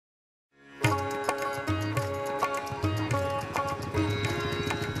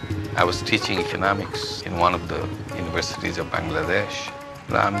I was teaching economics in one of the universities of Bangladesh.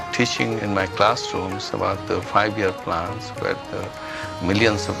 I'm teaching in my classrooms about the 5-year plans where the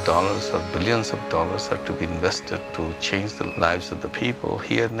millions of dollars or billions of dollars are to be invested to change the lives of the people.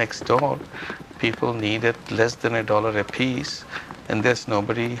 Here next door, people needed less than $1 a piece, and there's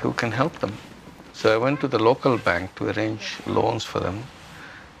nobody who can help them. So I went to the local bank to arrange loans for them.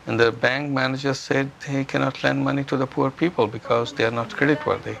 And the bank manager said he cannot lend money to the poor people because they are not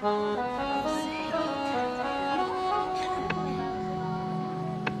creditworthy.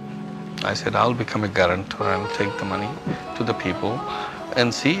 I said, I'll become a guarantor. I'll take the money to the people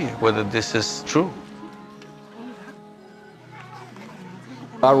and see whether this is true.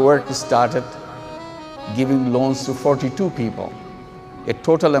 Our work started giving loans to 42 people, a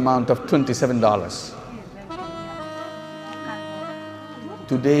total amount of $27.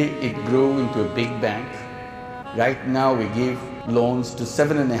 Today, it grew into a big bank. Right now, we give loans to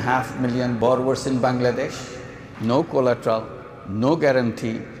 7.5 million borrowers in Bangladesh. No collateral, no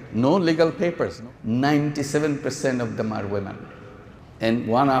guarantee, no legal papers. 97% of them are women. And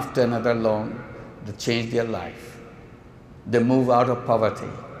one after another loan, they change their life. They move out of poverty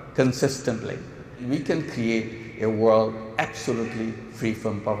consistently. We can create a world absolutely free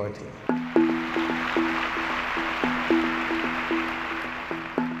from poverty.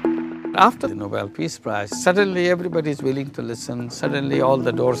 After the Nobel Peace Prize, suddenly everybody is willing to listen. Suddenly all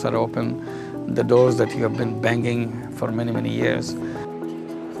the doors are open, the doors that you have been banging for many, many years.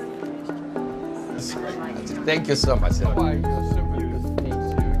 Thank you so much.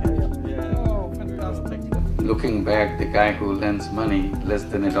 Looking back, the guy who lends money less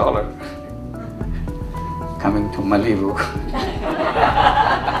than $1, coming to Malibu,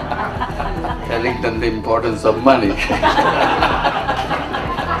 telling them the importance of money.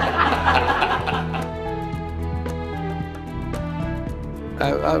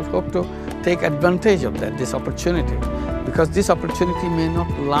 I hope to take advantage of that, this opportunity, because this opportunity may not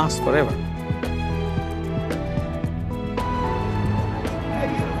last forever.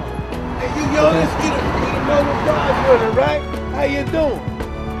 Hey, you Yunus, get a number 5 with it, right? How you doing?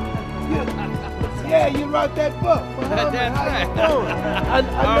 Yeah, you wrote that book. That's right. How you doing? I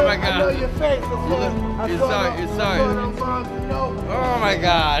know your face. You saw it. Oh my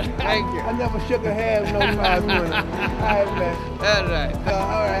God, thank you. I never shook a hand with no prize winner. All right, man. That's right.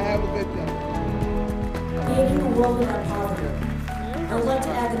 All right, have a good day. Creating a World Without Poverty. I would like to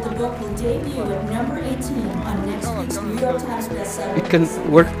add that the book will debut at number 18 on next week's New York Times bestseller. It can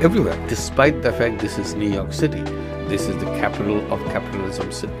work everywhere, despite the fact this is New York City. This is the capital of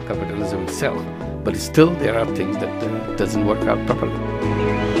capitalism itself. But still, there are things that doesn't work out properly.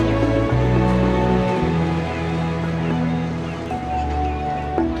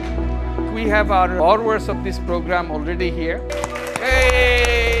 We have our borrowers of this program already here.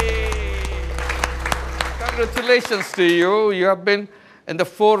 Hey! Congratulations to you. You have been in the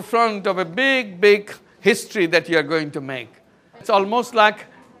forefront of a big, big history that you are going to make. It's almost like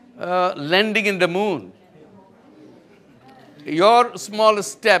landing in the moon. Your small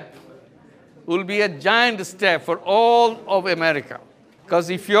step will be a giant step for all of America. Because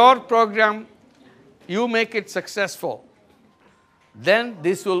if your program, you make it successful, then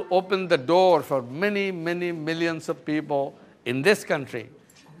this will open the door for many, many millions of people in this country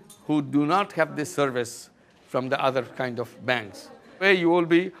who do not have this service from the other kind of banks, where you will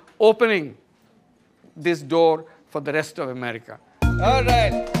be opening this door for the rest of America. All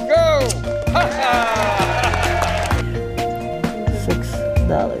right, go! $6.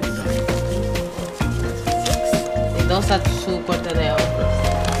 Those are su cuenta de ahorros.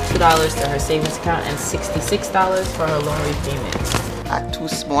 $2 to her savings account and $66 for her loan repayment. I had 2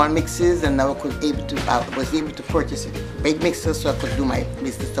 small mixes, and I was able to purchase big mixes so I could do my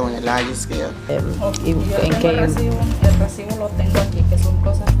business on a larger scale. El recibo lo tengo aquí, que son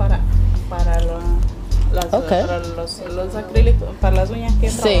cosas para los acrílicos, para las uñas que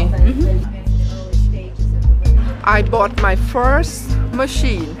trabajan. I bought my first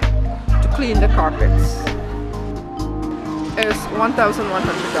machine to clean the carpets. It's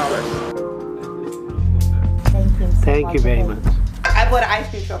 $1,100. Thank you very much. I bought an ice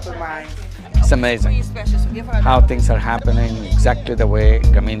cream truck of mine. It's amazing how things are happening exactly the way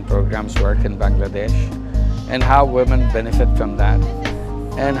Grameen programs work in Bangladesh, and how women benefit from that,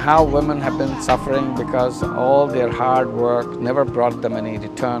 and how women have been suffering because all their hard work never brought them any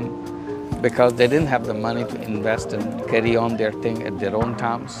return, because they didn't have the money to invest and carry on their thing at their own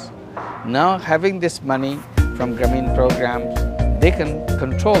terms. Now, having this money from Grameen programs, they can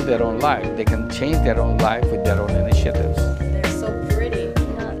control their own life. They can change their own life with their own initiatives.